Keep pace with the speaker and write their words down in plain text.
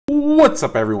What's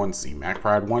up, everyone?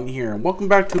 CMacPride1 here, and welcome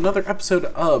back to another episode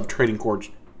of Trading Card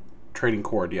Short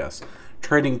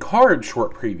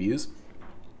Previews.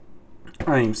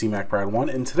 I am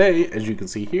CMacPride1, and today, as you can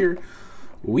see here,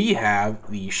 we have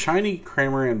the Shiny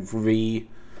Cramorant V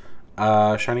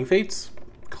Shining Fates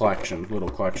collection, little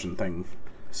collection thing.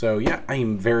 So yeah, I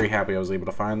am very happy I was able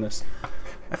to find this.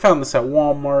 I found this at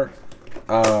Walmart.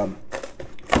 I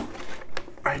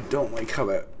don't like how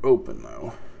that opened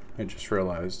though. I just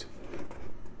realized.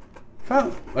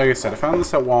 Like I said, I found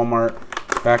this at Walmart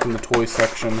back in the toy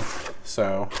section.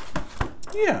 So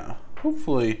yeah,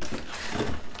 hopefully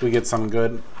we get some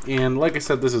good. And like I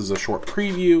said, this is a short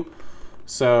preview,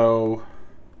 so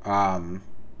not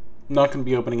going to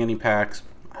be opening any packs.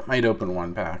 I might open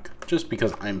one pack just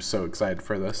because I'm so excited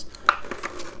for this.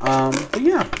 But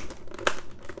yeah,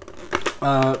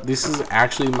 this is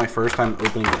actually my first time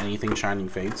opening anything Shining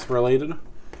Fates related,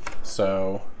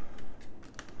 so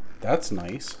that's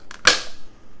nice.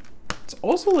 It's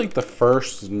also like the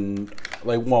first,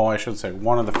 well, I should say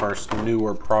one of the first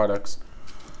newer products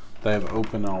that I've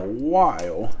opened in a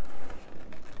while.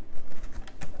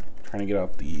 Trying to get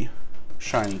out the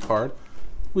shiny card.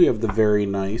 We have the very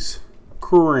nice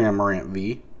Cramorant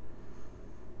V.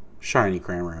 Shiny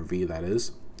Cramorant V, that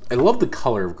is. I love the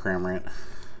color of Cramorant.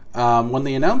 When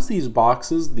they announced these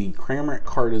boxes, the Cramorant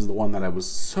card is the one that I was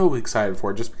so excited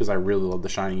for, just because I really love the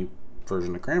shiny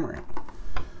version of Cramorant.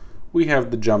 We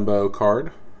have the Jumbo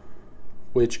card,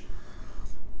 which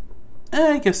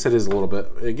I guess it is a little bit.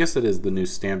 I guess it is the new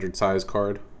standard size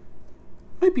card.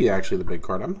 Might be actually the big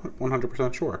card. I'm not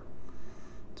 100% sure.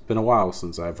 It's been a while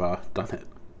since I've done it,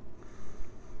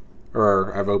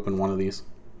 or I've opened one of these.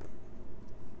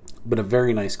 But a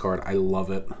very nice card. I love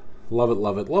it. Love it,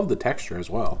 love it. Love the texture as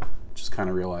well. Just kind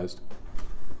of realized.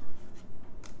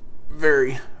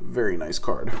 Very, very nice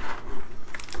card.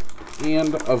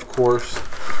 And, of course,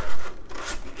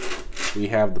 we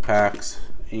have the packs.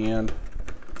 And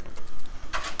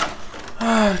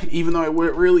even though I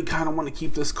would really kind of want to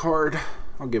keep this card,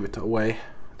 I'll give it away.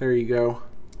 There you go.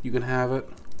 You can have it.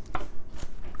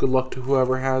 Good luck to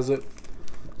whoever has it.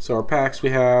 So our packs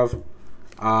we have.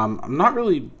 I'm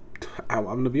going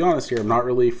to be honest here, I'm not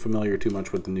really familiar too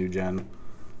much with the new gen,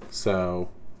 so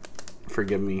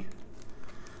forgive me.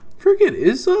 Forget,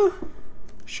 is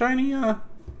shiny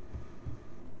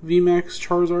VMAX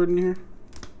Charizard in here?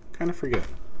 Kind of forget.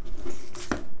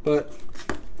 But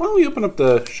why don't we open up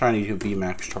the shiny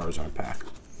VMAX Charizard pack?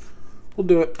 We'll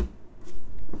do it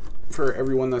for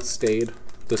everyone that stayed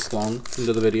this long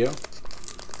into the video.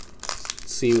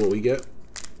 Let's see what we get.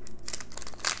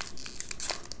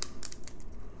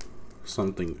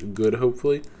 Something good,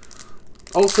 hopefully.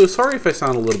 Also, sorry if I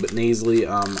sound a little bit nasally.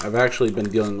 I've actually been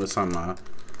dealing with some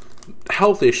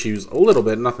health issues a little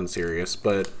bit, nothing serious,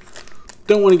 but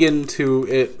don't want to get into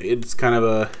it. It's kind of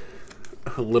a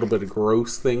little bit of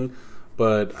gross thing,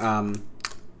 but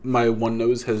my one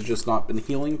nose has just not been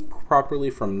healing properly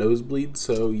from nosebleeds,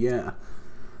 so yeah,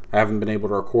 I haven't been able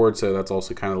to record, so that's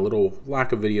also kind of a little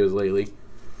lack of videos lately.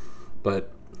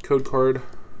 But code card,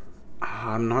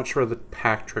 I'm not sure of the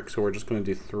pack trick, so we're just going to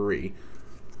do 3.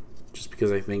 Just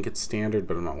because I think it's standard,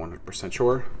 but I'm not 100%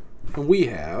 sure. And we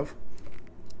have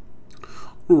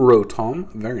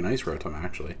Rotom, very nice Rotom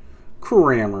actually.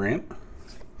 Cramorant,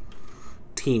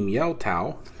 Team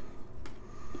Yeltao,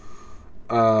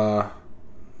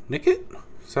 Nickit?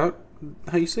 Is that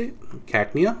how you say it?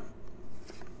 Cacnea,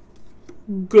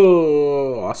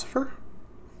 Gossifer,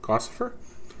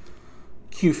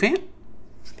 Qfant,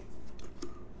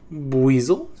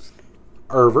 Weasel.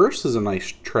 Our reverse is a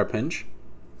nice Trapinch.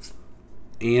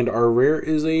 And our rare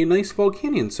is a nice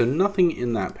Volcanion. So nothing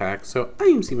in that pack. So I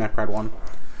am CMacPride1.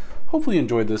 Hopefully you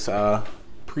enjoyed this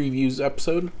previews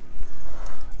episode.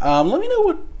 Let me know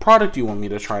what product you want me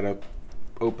to try to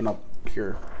open up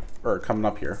here, or coming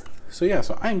up here. So yeah,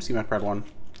 so I am CMacPride1,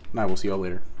 and I will see y'all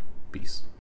later. Peace.